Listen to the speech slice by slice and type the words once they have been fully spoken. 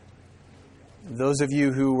Those of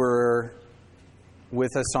you who were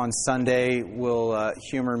with us on Sunday will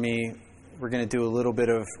humor me. We're going to do a little bit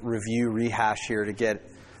of review, rehash here to get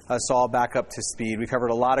us all back up to speed. We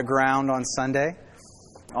covered a lot of ground on Sunday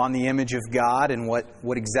on the image of God and what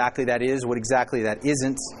exactly that is, what exactly that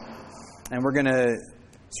isn't. And we're going to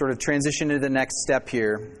sort of transition to the next step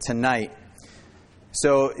here tonight.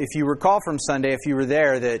 So if you recall from Sunday, if you were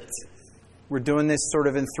there, that we're doing this sort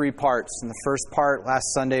of in three parts. And the first part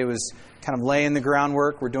last Sunday was kind of laying the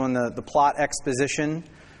groundwork. We're doing the plot exposition.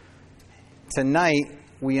 Tonight,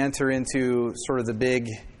 we enter into sort of the big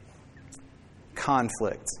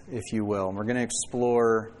conflict, if you will. And we're going to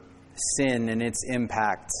explore sin and its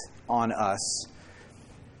impact on us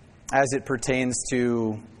as it pertains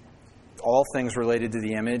to all things related to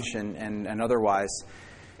the image and otherwise.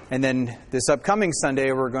 And then this upcoming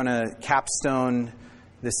Sunday, we're going to capstone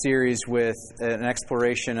the series with an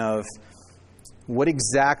exploration of what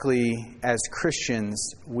exactly, as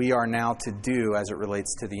Christians, we are now to do as it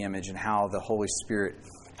relates to the image and how the Holy Spirit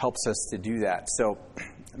helps us to do that. So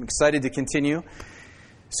I'm excited to continue.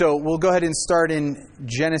 So we'll go ahead and start in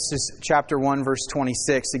Genesis chapter 1, verse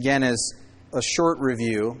 26. Again, as a short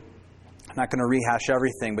review. I'm not going to rehash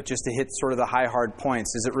everything, but just to hit sort of the high, hard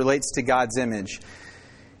points as it relates to God's image.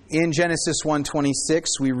 In Genesis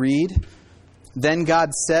 1:26, we read, "Then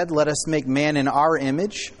God said, 'Let us make man in our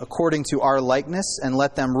image, according to our likeness, and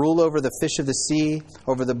let them rule over the fish of the sea,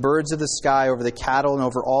 over the birds of the sky, over the cattle, and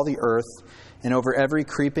over all the earth, and over every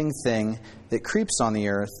creeping thing that creeps on the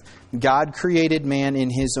earth.' God created man in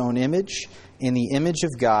his own image. In the image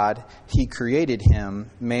of God, he created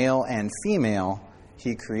him, male and female,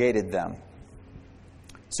 he created them."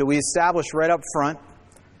 So we established right up front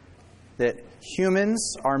that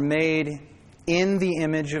humans are made in the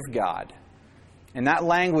image of God. And that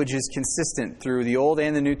language is consistent through the Old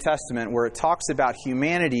and the New Testament, where it talks about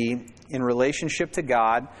humanity in relationship to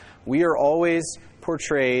God. We are always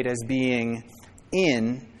portrayed as being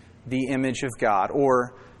in the image of God,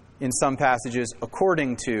 or in some passages,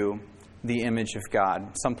 according to the image of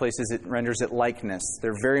God. Some places it renders it likeness.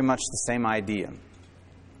 They're very much the same idea.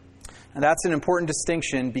 And that's an important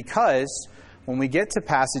distinction because when we get to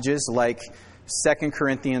passages like 2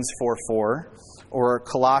 Corinthians 4:4 or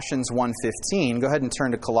Colossians 1:15, go ahead and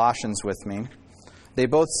turn to Colossians with me. They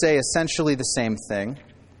both say essentially the same thing.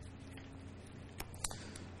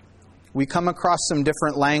 We come across some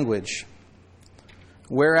different language.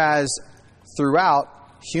 Whereas throughout,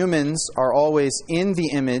 humans are always in the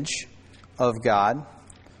image of God,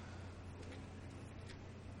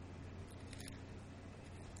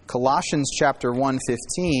 Colossians chapter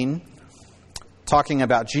 1:15, talking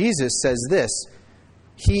about Jesus, says this: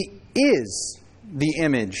 "He is the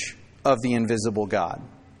image of the invisible God,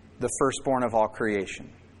 the firstborn of all creation."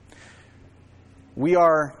 We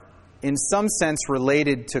are, in some sense,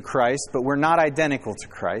 related to Christ, but we're not identical to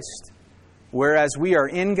Christ. Whereas we are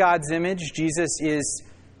in God's image, Jesus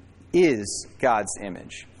is God's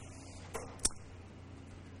image.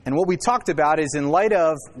 And what we talked about is, in light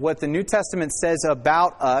of what the New Testament says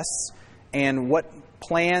about us and what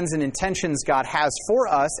plans and intentions God has for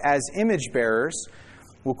us as image bearers,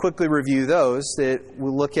 we'll quickly review those. That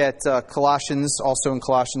we'll look at Colossians, also in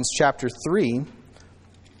Colossians chapter 3,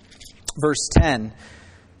 verse 10.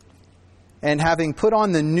 "And having put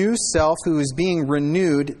on the new self, who is being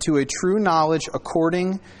renewed to a true knowledge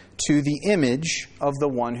according to the image of the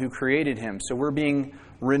one who created him." So we're being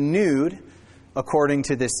renewed according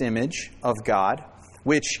to this image of God,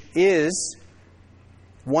 which is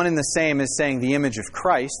one and the same as saying the image of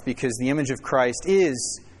Christ, because the image of Christ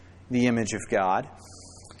is the image of God.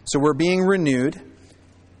 So we're being renewed.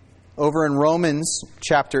 Over in Romans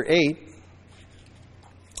chapter 8,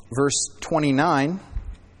 verse 29,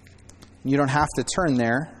 you don't have to turn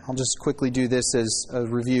there. I'll just quickly do this as a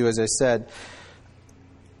review, as I said.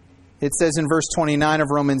 It says in verse 29 of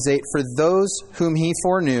Romans 8, "For those whom he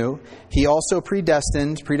foreknew, he also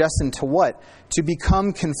predestined." Predestined to what? "To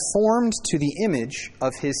become conformed to the image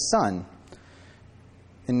of his Son,"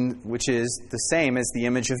 which is the same as the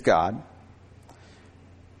image of God,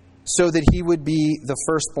 "so that he would be the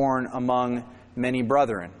firstborn among many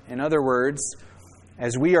brethren." In other words,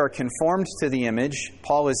 as we are conformed to the image,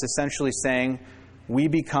 Paul is essentially saying we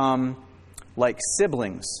become like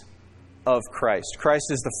siblings of Christ.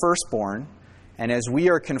 Christ is the firstborn, and as we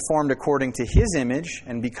are conformed according to his image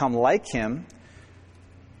and become like him,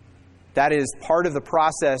 that is part of the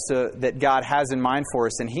process that God has in mind for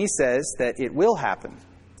us. And he says that it will happen.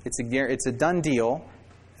 It's a done deal.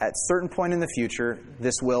 At a certain point in the future,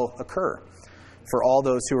 this will occur for all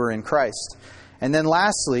those who are in Christ. And then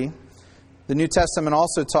lastly, the New Testament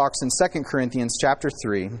also talks in 2 Corinthians chapter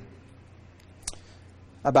 3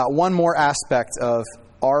 about one more aspect of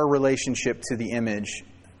our relationship to the image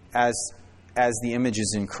as the image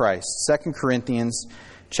is in Christ. 2 Corinthians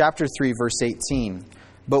chapter 3, verse 18.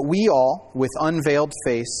 But we all, with unveiled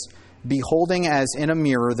face, beholding as in a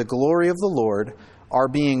mirror the glory of the Lord, are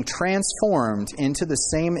being transformed into the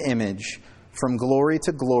same image from glory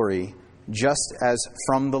to glory, just as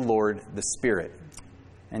from the Lord the Spirit.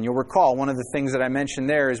 And you'll recall one of the things that I mentioned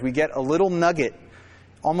there is we get a little nugget,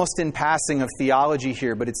 almost in passing, of theology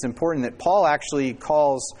here, but it's important that Paul actually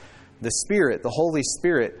calls the Spirit, the Holy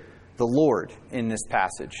Spirit, the Lord in this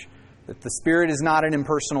passage. That the Spirit is not an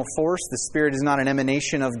impersonal force, the Spirit is not an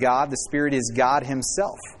emanation of God, the Spirit is God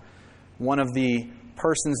Himself, one of the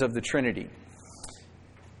persons of the Trinity.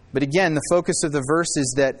 But again, the focus of the verse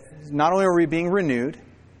is that not only are we being renewed,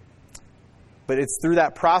 but it's through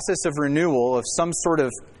that process of renewal, of some sort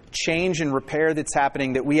of change and repair that's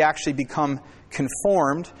happening, that we actually become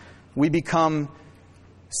conformed. We become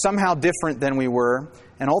somehow different than we were.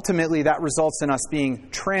 And ultimately, that results in us being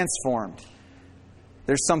transformed.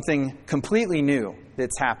 There's something completely new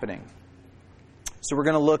that's happening. So we're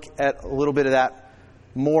going to look at a little bit of that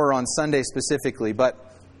more on Sunday specifically.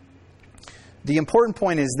 But the important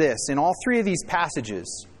point is this. In all three of these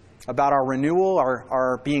passages about our renewal,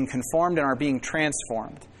 our being conformed, and our being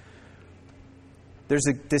transformed, there's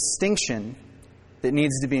a distinction that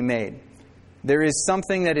needs to be made. There is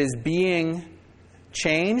something that is being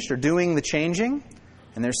changed or doing the changing,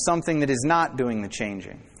 and there's something that is not doing the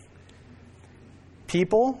changing.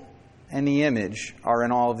 People and the image are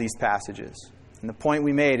in all of these passages. And the point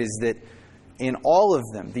we made is that in all of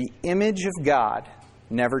them, the image of God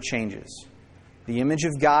never changes. The image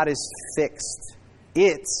of God is fixed.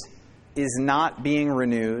 It is not being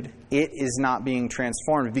renewed. It is not being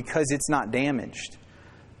transformed because it's not damaged.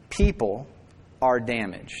 People are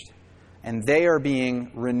damaged. And they are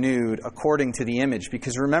being renewed according to the image.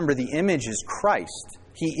 Because remember, the image is Christ.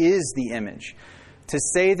 He is the image. To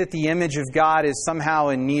say that the image of God is somehow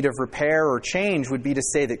in need of repair or change would be to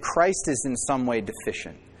say that Christ is in some way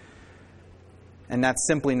deficient. And that's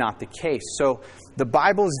simply not the case. So the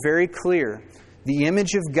Bible is very clear. The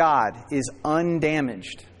image of God is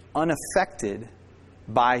undamaged, unaffected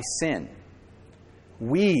by sin.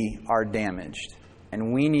 We are damaged,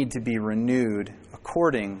 and we need to be renewed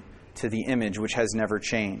according to the image which has never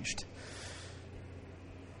changed.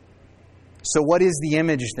 So what is the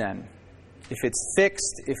image then? If it's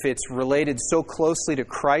fixed, if it's related so closely to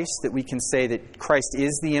Christ that we can say that Christ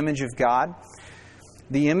is the image of God,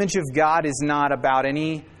 the image of God is not about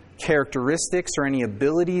any characteristics or any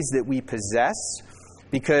abilities that we possess,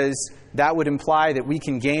 because that would imply that we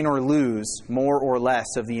can gain or lose more or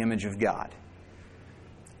less of the image of God,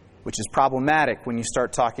 which is problematic when you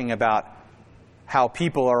start talking about how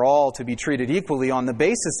people are all to be treated equally on the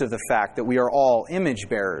basis of the fact that we are all image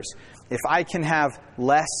bearers. If I can have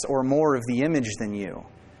less or more of the image than you,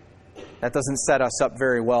 that doesn't set us up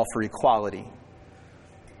very well for equality.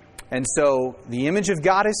 And so the image of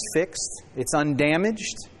God is fixed, it's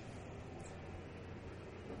undamaged,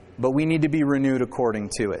 but we need to be renewed according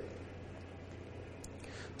to it.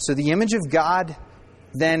 So the image of God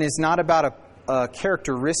then is not about a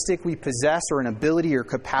characteristic we possess or an ability or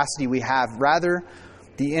capacity we have. Rather,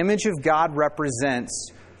 the image of God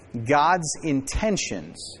represents God's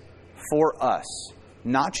intentions for us,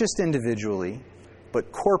 not just individually,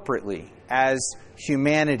 but corporately, as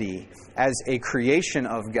humanity, as a creation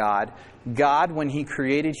of God. God, when He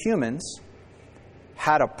created humans,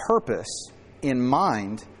 had a purpose in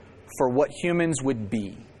mind for what humans would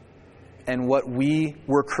be and what we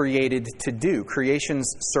were created to do.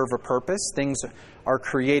 Creations serve a purpose. Things are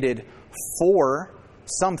created for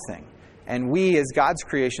something. And we, as God's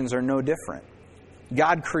creations, are no different.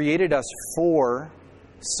 God created us for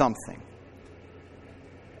something.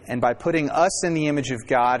 And by putting us in the image of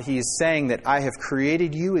God, He is saying that I have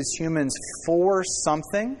created you as humans for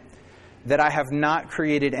something that I have not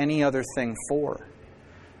created any other thing for,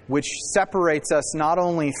 which separates us not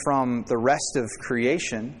only from the rest of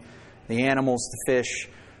creation, the animals, the fish,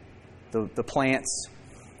 the plants,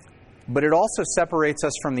 but it also separates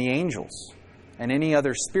us from the angels and any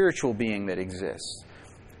other spiritual being that exists.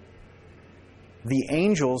 The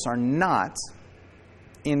angels are not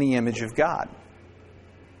in the image of God.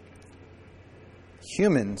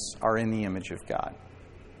 Humans are in the image of God.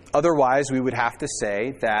 Otherwise, we would have to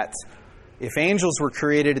say that if angels were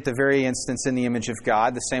created at the very instance in the image of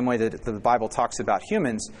God, the same way that the Bible talks about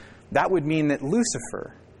humans, that would mean that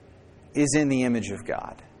Lucifer is in the image of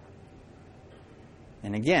God.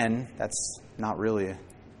 And again, that's not really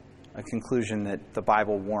a conclusion that the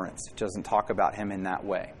Bible warrants. It doesn't talk about him in that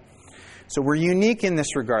way. So we're unique in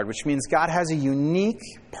this regard, which means God has a unique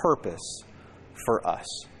purpose for us.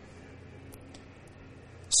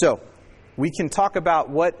 So we can talk about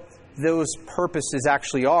what those purposes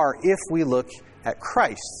actually are if we look at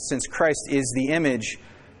Christ, since Christ is the image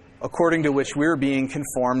according to which we're being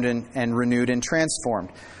conformed and renewed and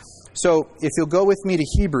transformed. So if you'll go with me to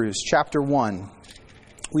Hebrews chapter 1.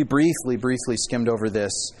 We briefly skimmed over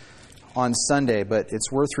this on Sunday, but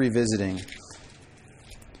it's worth revisiting.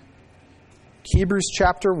 Hebrews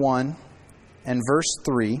chapter 1 and verse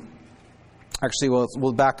 3. Actually,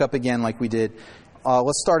 we'll back up again like we did.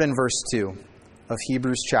 Let's start in verse 2 of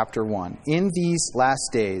Hebrews chapter 1. In these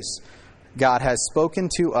last days, God has spoken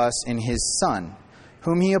to us in His Son,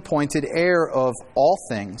 whom He appointed heir of all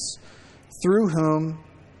things, through whom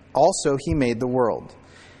also He made the world.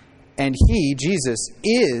 And He, Jesus,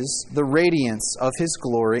 is the radiance of His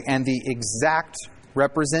glory and the exact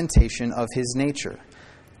representation of His nature,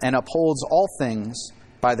 and upholds all things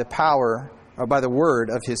by the word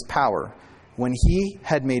of His power. When He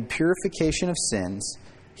had made purification of sins,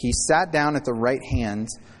 He sat down at the right hand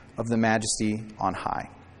of the Majesty on high.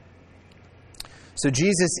 So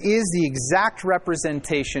Jesus is the exact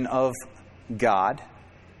representation of God.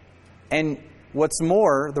 And what's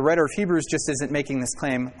more, the writer of Hebrews just isn't making this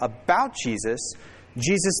claim about Jesus.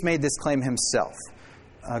 Jesus made this claim Himself.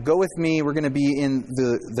 Go with me. We're going to be in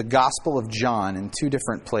the Gospel of John in two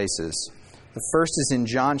different places. The first is in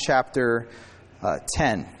John chapter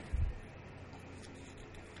 10.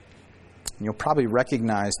 You'll probably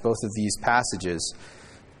recognize both of these passages.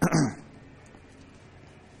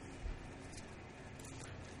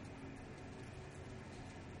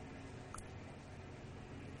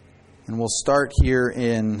 And we'll start here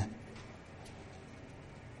in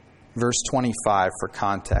verse 25 for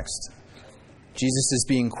context. Jesus is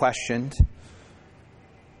being questioned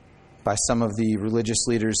by some of the religious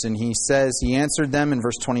leaders, and He answered them in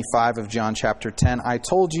verse 25 of John chapter 10, I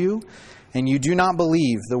told you, and you do not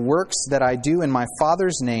believe. The works that I do in my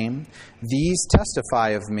Father's name, these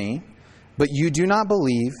testify of me, but you do not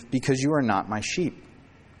believe because you are not my sheep.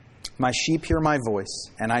 My sheep hear my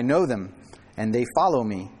voice, and I know them, and they follow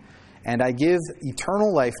me. And I give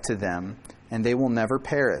eternal life to them, and they will never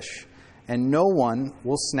perish, and no one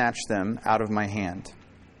will snatch them out of my hand.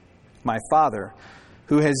 My Father,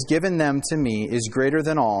 who has given them to me, is greater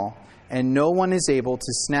than all, and no one is able to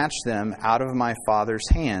snatch them out of my Father's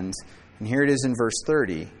hand. And here it is in verse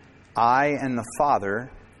 30. I and the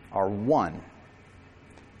Father are one.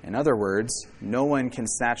 In other words, no one can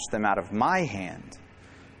snatch them out of my hand,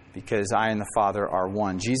 because I and the Father are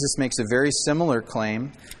one. Jesus makes a very similar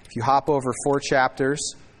claim. If you hop over 4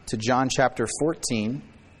 chapters to John chapter 14,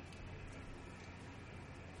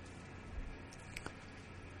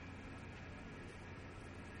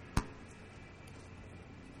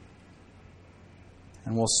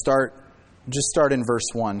 and we'll start in verse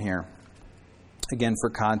 1 here. Again, for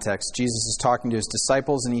context, Jesus is talking to His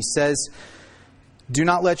disciples, and He says, do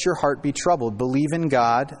not let your heart be troubled. Believe in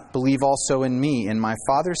God. Believe also in me. In my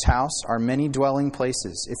Father's house are many dwelling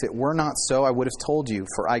places. If it were not so, I would have told you,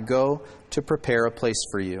 for I go to prepare a place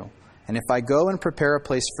for you. And if I go and prepare a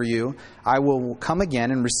place for you, I will come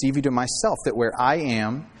again and receive you to myself, that where I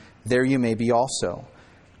am, there you may be also.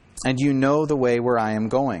 And you know the way where I am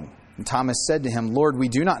going. And Thomas said to Him, Lord, we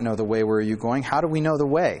do not know the way where are you going. How do we know the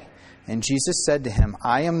way? And Jesus said to him,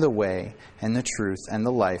 I am the way and the truth and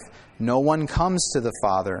the life. No one comes to the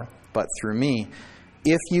Father but through me.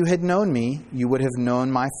 If you had known me, you would have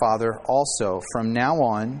known my Father also. From now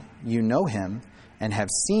on, you know Him and have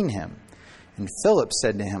seen Him. And Philip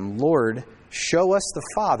said to Him, Lord, show us the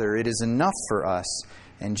Father. It is enough for us.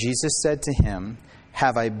 And Jesus said to him,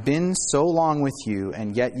 have I been so long with you,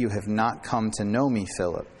 and yet you have not come to know me,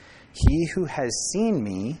 Philip? He who has seen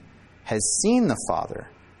me has seen the Father.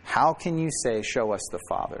 How can you say, show us the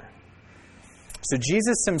Father? So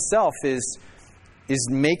Jesus Himself is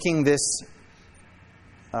making this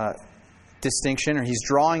distinction, or He's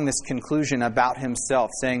drawing this conclusion about Himself,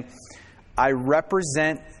 saying, I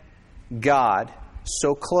represent God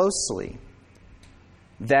so closely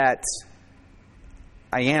that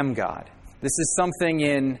I am God. This is something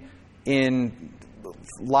in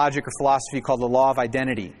logic or philosophy called the law of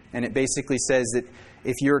identity. And it basically says that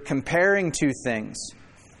if you're comparing two things,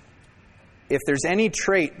 if there's any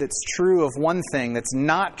trait that's true of one thing that's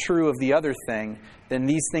not true of the other thing, then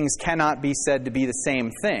these things cannot be said to be the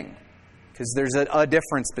same thing, because there's a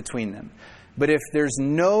difference between them. But if there's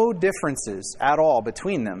no differences at all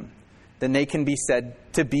between them, then they can be said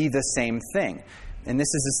to be the same thing. And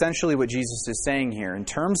this is essentially what Jesus is saying here. In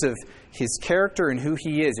terms of His character and who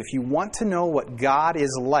He is, if you want to know what God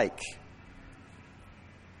is like,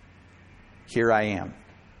 here I am.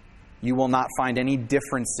 You will not find any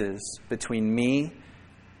differences between me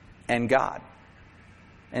and God.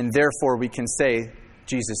 And therefore we can say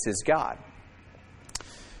Jesus is God.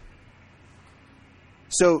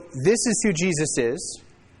 So this is who Jesus is.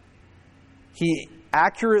 He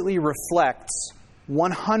accurately reflects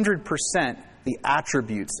 100% the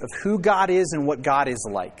attributes of who God is and what God is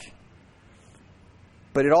like.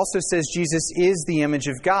 But it also says Jesus is the image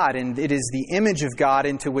of God, and it is the image of God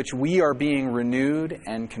into which we are being renewed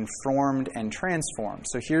and conformed and transformed.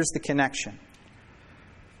 So here's the connection.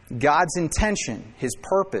 God's intention, His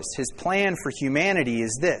purpose, His plan for humanity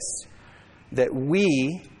is this: that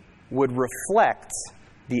we would reflect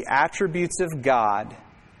the attributes of God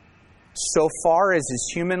so far as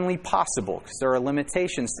is humanly possible, because there are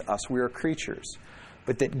limitations to us, we are creatures.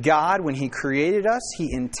 But that God, when He created us,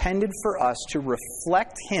 He intended for us to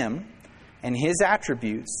reflect Him and His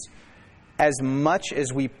attributes as much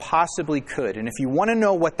as we possibly could. And if you want to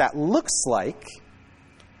know what that looks like,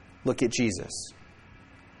 look at Jesus.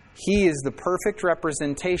 He is the perfect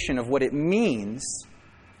representation of what it means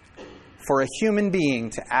for a human being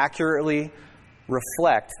to accurately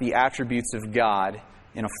reflect the attributes of God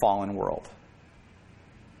in a fallen world.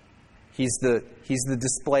 He's the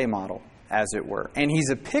display model, as it were. And He's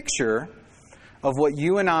a picture of what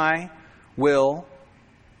you and I will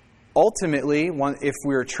ultimately, if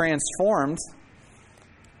we're transformed,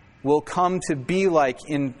 will come to be like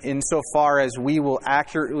insofar as we will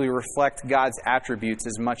accurately reflect God's attributes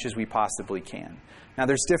as much as we possibly can. Now,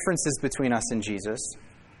 there's differences between us and Jesus,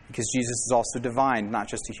 because Jesus is also divine, not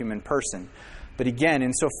just a human person. But again,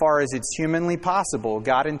 insofar as it's humanly possible,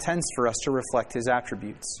 God intends for us to reflect His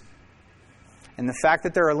attributes. And the fact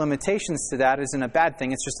that there are limitations to that isn't a bad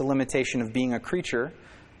thing. It's just a limitation of being a creature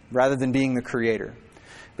rather than being the creator.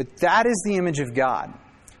 But that is the image of God.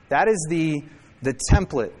 That is the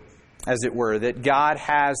template, as it were, that God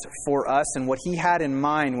has for us and what He had in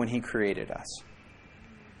mind when He created us.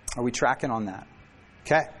 Are we tracking on that?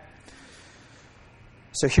 Okay.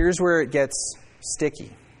 So here's where it gets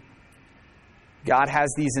sticky. God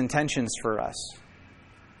has these intentions for us.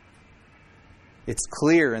 It's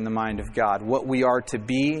clear in the mind of God what we are to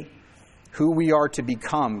be, who we are to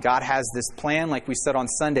become. God has this plan, like we said on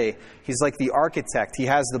Sunday. He's like the architect. He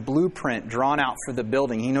has the blueprint drawn out for the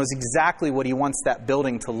building. He knows exactly what He wants that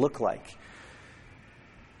building to look like.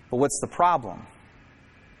 But what's the problem?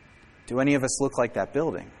 Do any of us look like that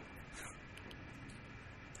building?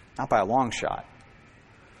 Not by a long shot.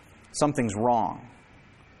 Something's wrong.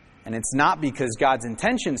 And it's not because God's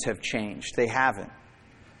intentions have changed. They haven't.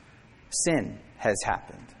 Sin has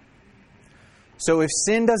happened. So if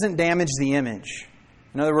sin doesn't damage the image,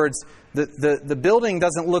 in other words, the building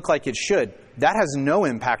doesn't look like it should, that has no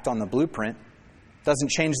impact on the blueprint. Doesn't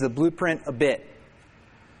change the blueprint a bit.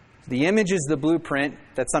 The image is the blueprint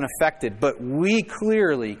that's unaffected, but we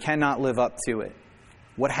clearly cannot live up to it.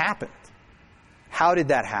 What happened? How did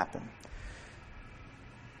that happen?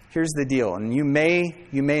 Here's the deal, and you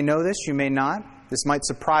may know this, you may not. This might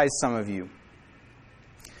surprise some of you.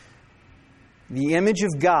 The image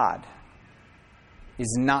of God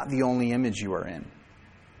is not the only image you are in.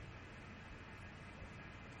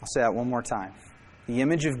 I'll say that one more time. The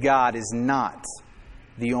image of God is not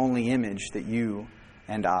the only image that you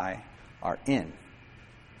and I are in.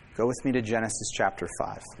 Go with me to Genesis chapter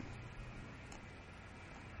 5.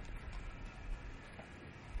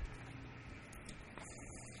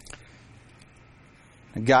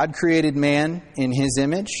 God created man in His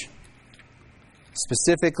image.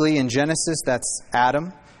 Specifically in Genesis, that's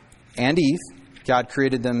Adam and Eve. God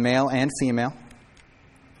created them male and female.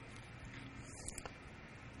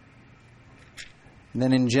 And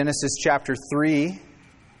then in Genesis chapter 3,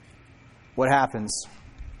 what happens?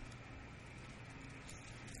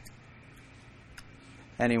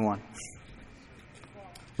 Anyone?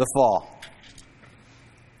 The fall.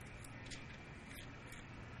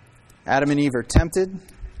 Adam and Eve are tempted.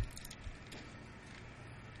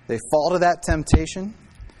 They fall to that temptation.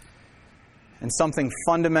 And something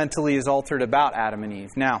fundamentally is altered about Adam and Eve.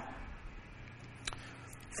 Now,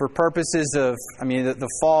 for purposes of,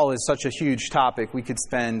 the fall is such a huge topic. We could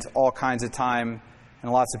spend all kinds of time,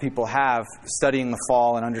 and lots of people have, studying the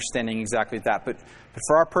fall and understanding exactly that. But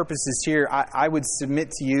for our purposes here, I would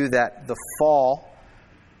submit to you that the fall,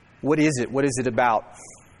 what is it? What is it about?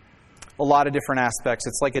 A lot of different aspects.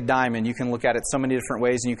 It's like a diamond. You can look at it so many different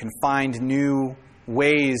ways, and you can find new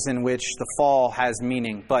ways in which the fall has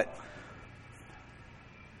meaning. But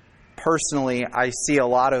personally, I see a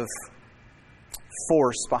lot of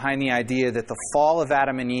force behind the idea that the fall of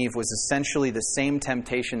Adam and Eve was essentially the same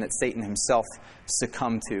temptation that Satan himself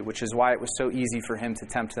succumbed to, which is why it was so easy for him to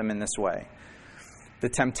tempt them in this way. The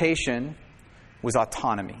temptation was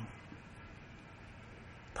autonomy.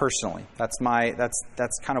 Personally,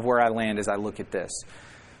 that's kind of where I land as I look at this.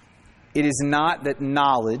 It is not that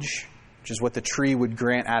knowledge, which is what the tree would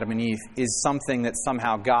grant Adam and Eve, is something that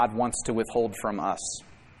somehow God wants to withhold from us.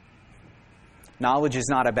 Knowledge is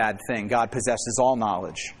not a bad thing. God possesses all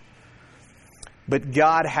knowledge. But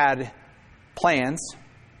God had plans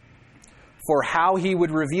for how He would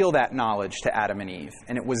reveal that knowledge to Adam and Eve,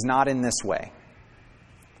 and it was not in this way.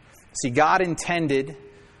 See, God intended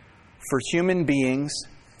for human beings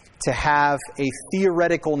to have a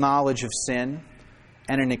theoretical knowledge of sin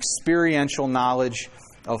and an experiential knowledge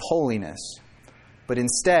of holiness. But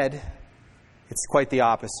instead, it's quite the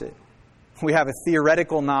opposite. We have a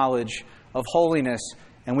theoretical knowledge of holiness,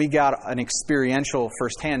 and we got an experiential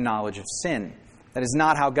firsthand knowledge of sin. That is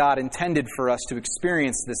not how God intended for us to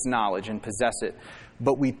experience this knowledge and possess it.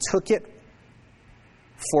 But we took it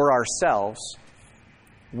for ourselves.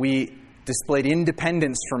 We displayed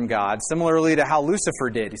independence from God, similarly to how Lucifer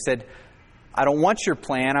did. He said, I don't want your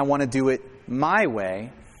plan, I want to do it my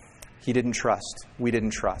way. He didn't trust. We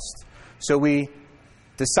didn't trust. So we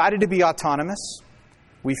decided to be autonomous.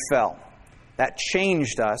 We fell. That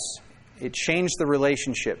changed us. It changed the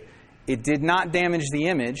relationship. It did not damage the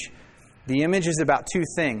image. The image is about two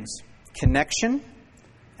things: connection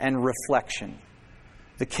and reflection.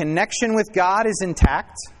 The connection with God is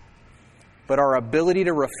intact, but our ability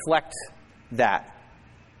to reflect that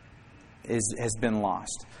has been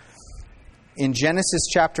lost. In Genesis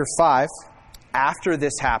chapter 5, after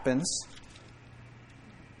this happens,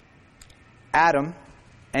 Adam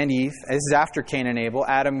and Eve, this is after Cain and Abel,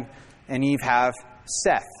 Adam and Eve have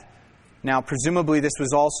Seth. Now, presumably this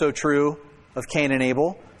was also true of Cain and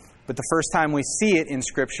Abel, but the first time we see it in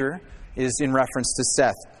Scripture is in reference to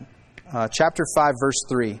Seth. Chapter 5, verse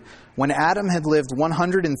 3. When Adam had lived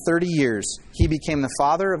 130 years, he became the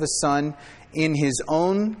father of a son in his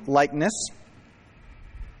own likeness,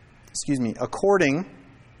 according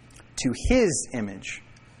to his image,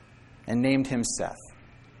 and named him Seth.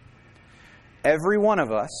 Every one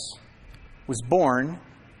of us was born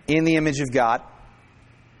in the image of God.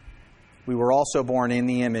 We were also born in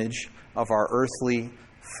the image of our earthly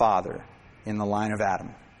father in the line of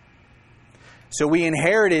Adam. So we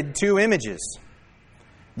inherited two images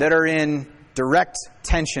that are in direct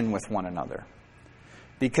tension with one another.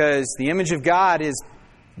 Because the image of God is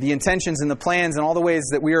the intentions and the plans and all the ways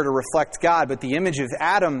that we are to reflect God. But the image of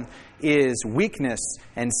Adam is weakness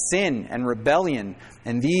and sin and rebellion.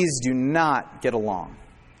 And these do not get along.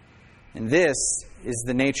 And this is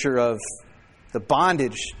the nature of the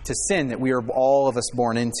bondage to sin that we are all of us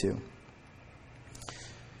born into.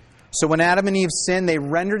 So when Adam and Eve sinned, they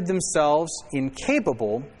rendered themselves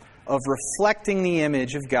incapable of reflecting the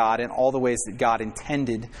image of God in all the ways that God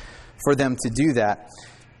intended for them to do that,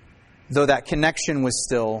 though that connection was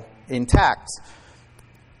still intact.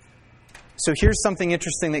 So here's something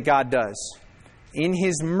interesting that God does. In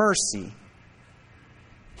His mercy,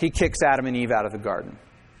 He kicks Adam and Eve out of the garden.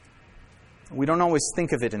 We don't always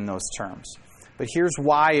think of it in those terms. But here's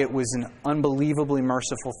why it was an unbelievably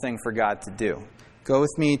merciful thing for God to do. Go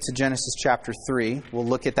with me to Genesis chapter 3. We'll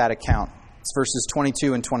look at that account. It's verses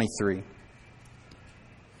 22 and 23.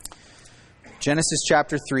 Genesis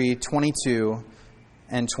chapter 3, 22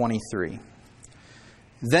 and 23.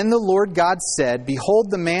 Then the Lord God said,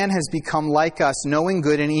 Behold, the man has become like us, knowing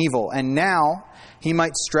good and evil. And now he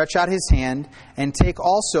might stretch out his hand and take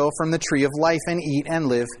also from the tree of life and eat and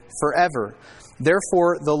live forever.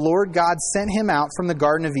 Therefore, the Lord God sent him out from the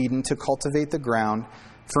Garden of Eden to cultivate the ground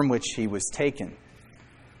from which he was taken.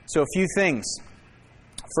 So a few things.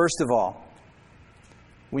 First of all,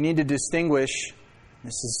 we need to distinguish,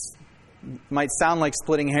 might sound like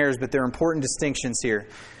splitting hairs, but there are important distinctions here.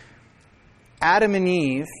 Adam and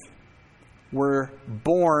Eve were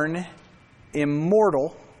born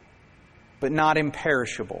immortal, but not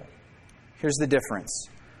imperishable. Here's the difference.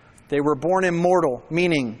 They were born immortal,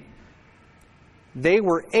 meaning they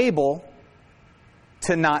were able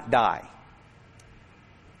to not die.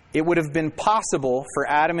 It would have been possible for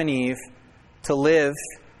Adam and Eve to live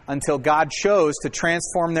until God chose to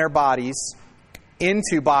transform their bodies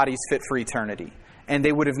into bodies fit for eternity. And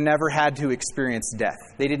they would have never had to experience death.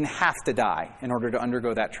 They didn't have to die in order to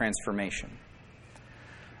undergo that transformation.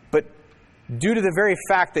 But due to the very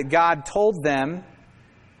fact that God told them,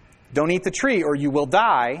 don't eat the tree or you will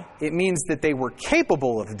die, it means that they were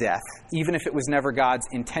capable of death, even if it was never God's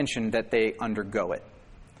intention that they undergo it.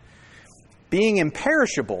 Being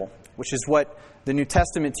imperishable which is what the New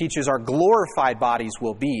Testament teaches our glorified bodies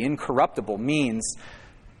will be, incorruptible, means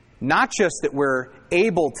not just that we're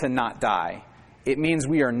able to not die, it means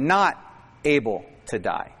we are not able to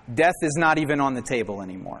die. Death is not even on the table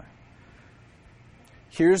anymore.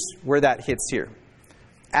 Here's where that hits here.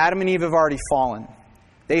 Adam and Eve have already fallen.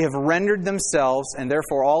 They have rendered themselves, and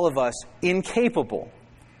therefore all of us, incapable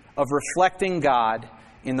of reflecting God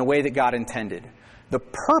in the way that God intended. The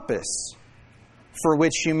purpose for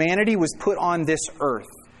which humanity was put on this earth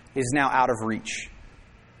is now out of reach.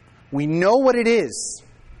 We know what it is,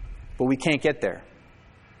 but we can't get there.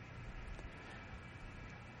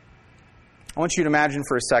 I want you to imagine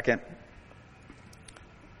for a second,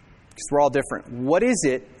 because we're all different. What is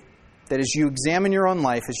it that as you examine your own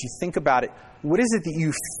life, as you think about it, what is it that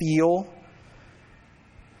you feel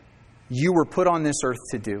you were put on this earth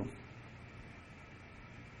to do?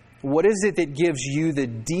 What is it that gives you the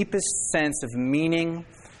deepest sense of meaning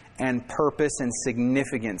and purpose and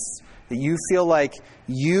significance that you feel like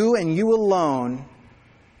you and you alone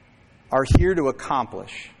are here to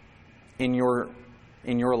accomplish in your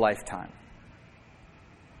lifetime?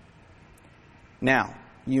 Now,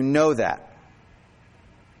 you know that.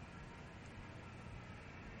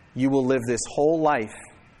 You will live this whole life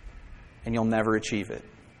and you'll never achieve it.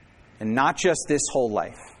 And not just this whole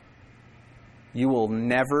life. You will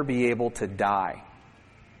never be able to die.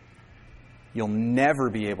 You'll never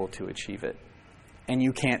be able to achieve it. And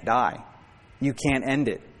you can't die. You can't end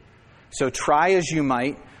it. So try as you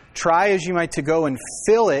might to go and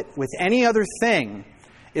fill it with any other thing.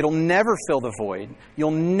 It'll never fill the void.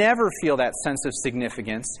 You'll never feel that sense of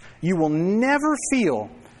significance. You will never feel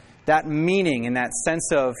that meaning and that sense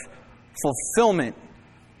of fulfillment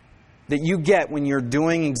that you get when you're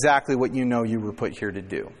doing exactly what you know you were put here to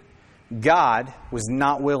do. God was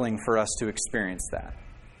not willing for us to experience that.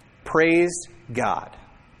 Praise God.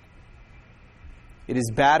 It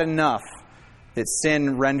is bad enough that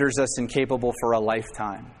sin renders us incapable for a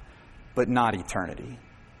lifetime, but not eternity.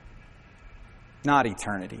 Not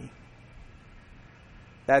eternity.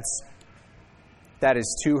 That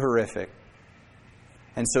is too horrific.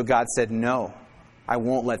 And so God said, no, I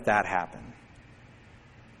won't let that happen.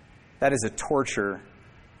 That is a torture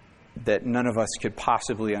that none of us could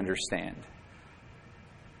possibly understand.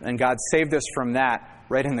 And God saved us from that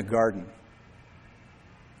right in the garden.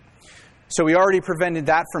 So we already prevented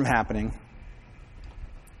that from happening.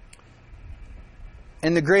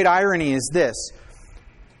 And the great irony is this.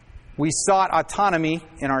 We sought autonomy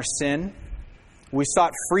in our sin. We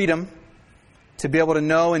sought freedom to be able to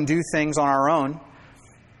know and do things on our own.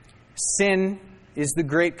 Sin is the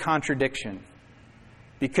great contradiction.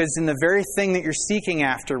 Because in the very thing that you're seeking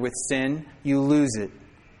after with sin, you lose it.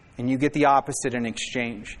 And you get the opposite in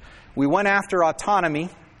exchange. We went after autonomy.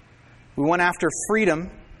 We went after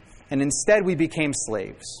freedom. And instead we became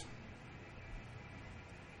slaves.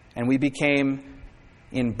 And we became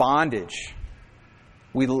in bondage.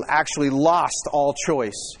 We actually lost all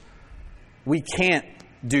choice. We can't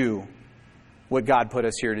do what God put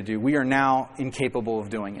us here to do. We are now incapable of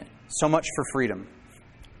doing it. So much for freedom.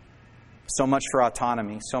 So much for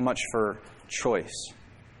autonomy. So much for choice.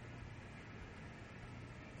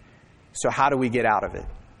 So how do we get out of it?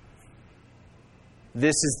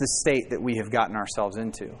 This is the state that we have gotten ourselves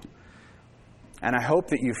into. And I hope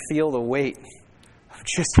that you feel the weight of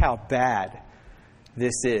just how bad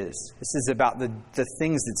this is. This is about the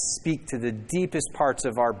things that speak to the deepest parts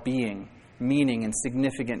of our being, meaning and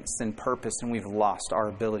significance and purpose, and we've lost our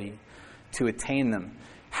ability to attain them.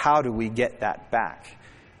 How do we get that back?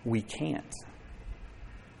 We can't.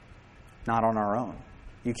 Not on our own.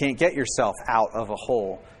 You can't get yourself out of a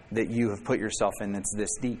hole that you have put yourself in that's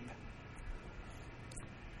this deep.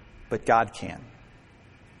 But God can.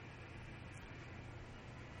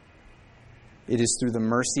 It is through the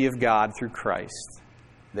mercy of God, through Christ,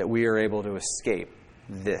 that we are able to escape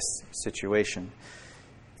this situation.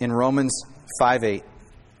 In Romans 5:8,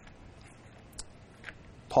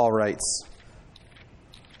 Paul writes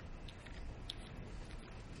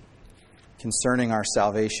concerning our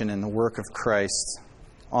salvation and the work of Christ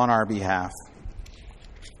on our behalf.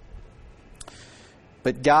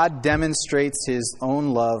 But God demonstrates His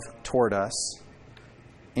own love toward us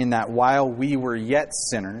in that while we were yet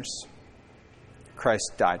sinners,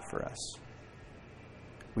 Christ died for us.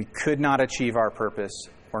 We could not achieve our purpose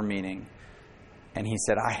or meaning. And He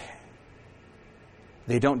said,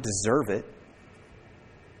 they don't deserve it.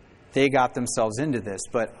 They got themselves into this,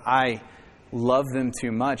 but I love them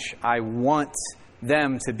too much. I want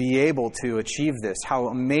them to be able to achieve this. How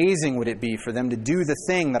amazing would it be for them to do the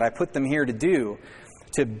thing that I put them here to do,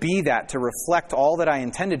 to be that, to reflect all that I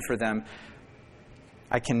intended for them.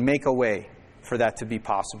 I can make a way for that to be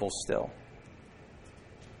possible still.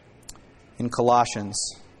 In Colossians,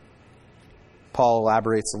 Paul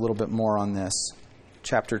elaborates a little bit more on this.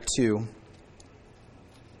 Chapter 2,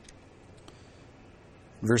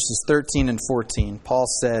 verses 13 and 14. Paul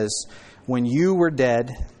says, "When you were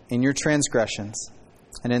dead in your transgressions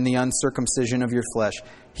and in the uncircumcision of your flesh,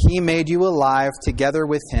 He made you alive together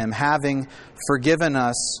with Him, having forgiven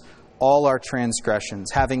us all our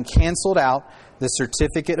transgressions, having canceled out the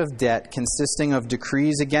certificate of debt consisting of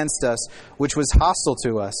decrees against us, which was hostile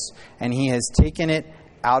to us, and He has taken it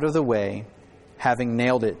out of the way, having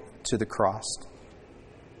nailed it to the cross."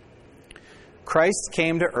 Christ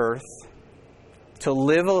came to earth to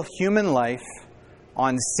live a human life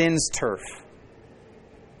on sin's turf.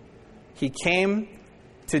 He came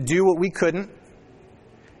to do what we couldn't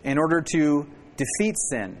in order to defeat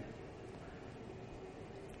sin,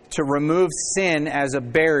 to remove sin as a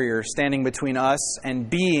barrier standing between us and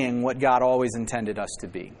being what God always intended us to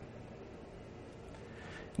be.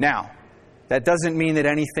 Now, that doesn't mean that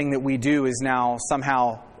anything that we do is now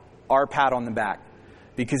somehow our pat on the back,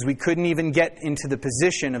 because we couldn't even get into the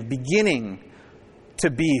position of beginning to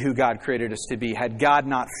be who God created us to be had God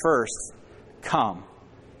not first come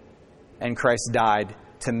and Christ died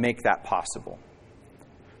to make that possible.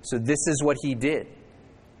 So this is what He did.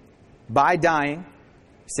 By dying,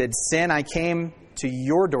 He said, "Sin, I came to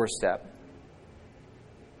your doorstep,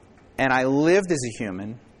 and I lived as a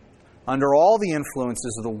human under all the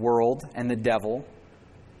influences of the world and the devil,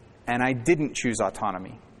 and I didn't choose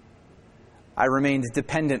autonomy. I remained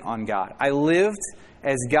dependent on God. I lived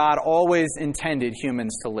as God always intended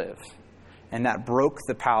humans to live, and that broke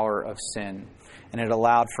the power of sin, and it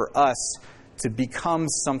allowed for us to become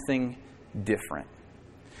something different."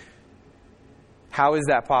 How is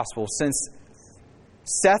that possible? Since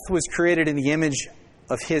Seth was created in the image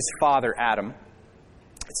of his father, Adam.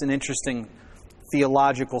 It's an interesting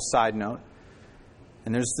theological side note.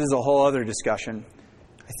 And there's a whole other discussion.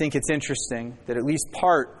 I think it's interesting that at least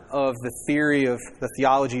part of the theory of the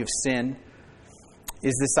theology of sin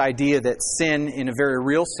is this idea that sin, in a very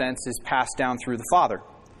real sense, is passed down through the father.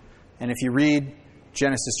 And if you read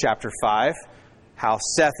Genesis chapter 5, how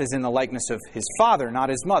Seth is in the likeness of his father, not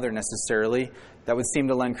his mother necessarily, that would seem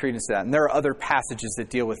to lend credence to that. And there are other passages that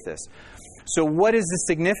deal with this. So what is the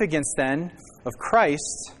significance then of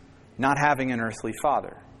Christ not having an earthly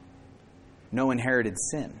father? No inherited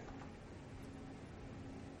sin.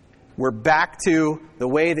 We're back to the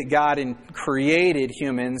way that God created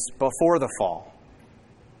humans before the fall.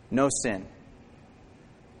 No sin.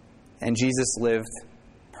 And Jesus lived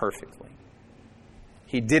perfectly.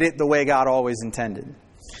 He did it the way God always intended.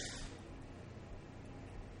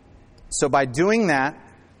 So by doing that,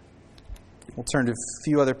 we'll turn to a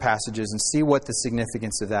few other passages and see what the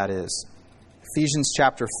significance of that is. Ephesians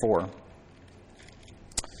chapter 4,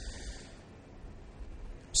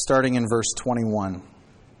 starting in verse 21.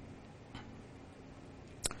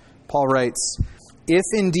 Paul writes, "If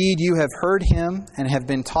indeed you have heard Him and have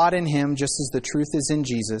been taught in Him, just as the truth is in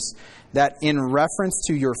Jesus, that in reference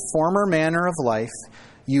to your former manner of life,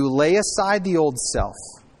 you lay aside the old self,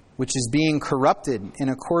 which is being corrupted in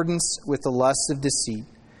accordance with the lusts of deceit,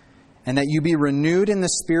 and that you be renewed in the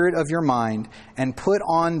spirit of your mind, and put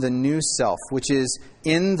on the new self, which is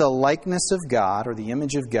in the likeness of God," or the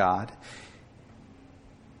image of God,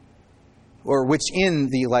 or which in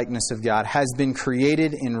the likeness of God has been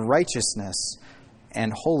created in righteousness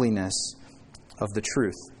and holiness of the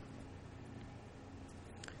truth.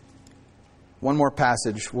 One more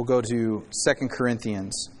passage. We'll go to 2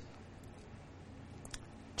 Corinthians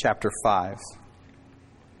chapter 5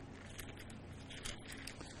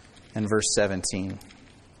 and verse 17.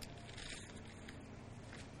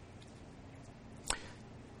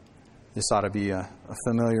 This ought to be a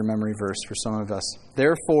familiar memory verse for some of us.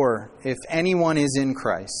 "Therefore, if anyone is in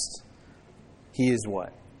Christ, he is"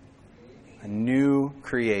 what? "A new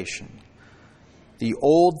creation. The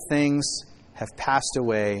old things have passed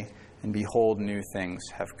away, and behold, new things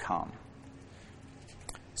have come."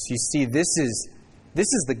 So you see, this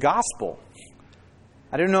is the gospel.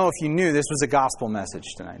 I don't know if you knew this was a gospel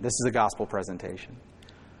message tonight. This is a gospel presentation.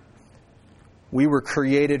 We were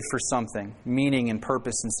created for something, meaning and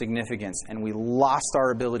purpose and significance, and we lost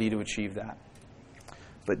our ability to achieve that.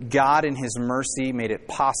 But God in His mercy made it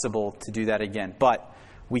possible to do that again. But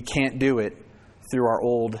we can't do it through our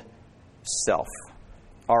old self,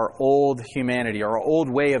 our old humanity, our old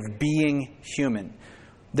way of being human.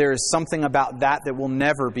 There is something about that will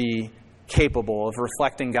never be capable of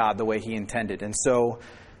reflecting God the way He intended. And so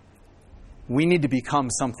we need to become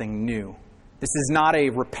something new. This is not a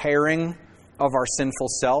repairing of our sinful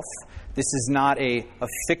self. This is not a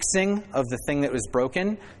fixing of the thing that was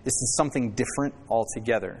broken. This is something different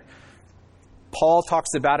altogether. Paul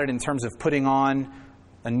talks about it in terms of putting on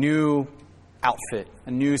a new outfit,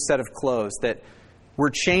 a new set of clothes, that we're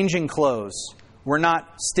changing clothes. We're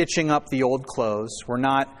not stitching up the old clothes. We're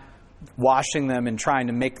not washing them and trying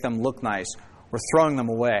to make them look nice. We're throwing them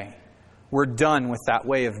away. We're done with that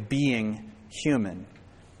way of being human.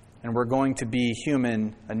 And we're going to be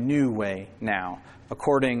human a new way now,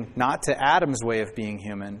 according not to Adam's way of being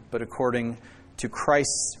human, but according to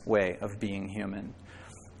Christ's way of being human.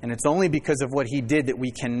 And it's only because of what he did that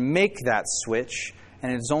we can make that switch,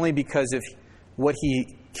 and it's only because of what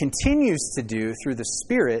he continues to do through the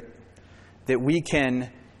Spirit that we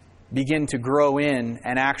can begin to grow in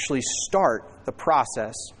and actually start the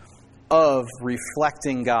process of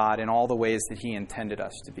reflecting God in all the ways that he intended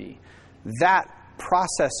us to be. That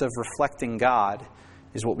process of reflecting God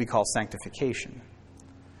is what we call sanctification.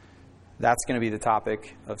 That's going to be the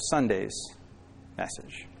topic of Sunday's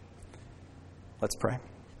message. Let's pray.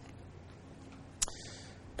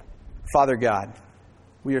 Father God,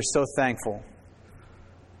 we are so thankful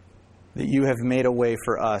that you have made a way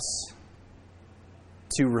for us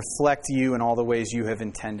to reflect you in all the ways you have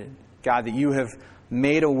intended. God, that you have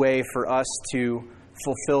made a way for us to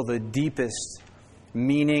fulfill the deepest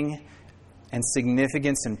meaning and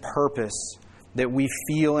significance and purpose that we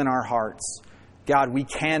feel in our hearts. God, we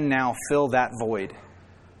can now fill that void.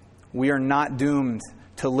 We are not doomed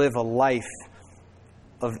to live a life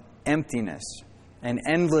of emptiness and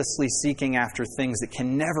endlessly seeking after things that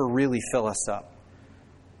can never really fill us up.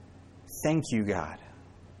 Thank you, God.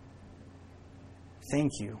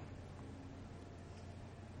 Thank you.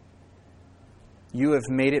 You have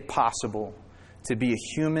made it possible to be a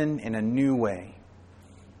human in a new way,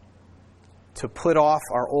 to put off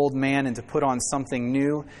our old man and to put on something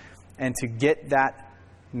new, and to get that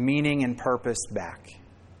meaning and purpose back.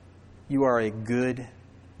 You are a good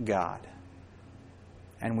God.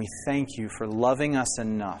 And we thank you for loving us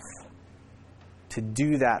enough to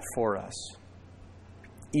do that for us,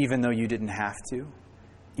 even though you didn't have to,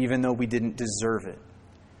 even though we didn't deserve it,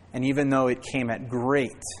 and even though it came at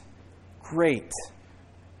great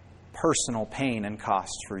personal pain and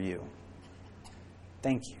cost for you.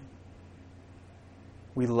 Thank you.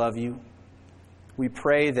 We love you. We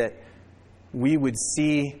pray that we would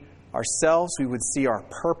see ourselves, we would see our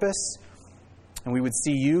purpose, and we would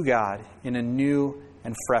see you, God, in a new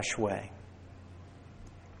and fresh way.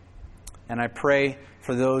 And I pray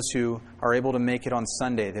for those who are able to make it on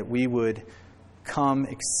Sunday that we would come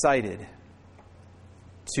excited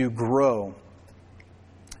to grow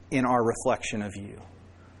in our reflection of you.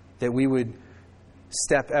 That we would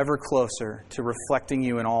step ever closer to reflecting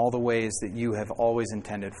you in all the ways that you have always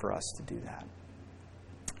intended for us to do that.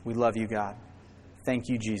 We love you, God. Thank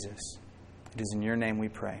you, Jesus. It is in your name we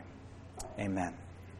pray. Amen.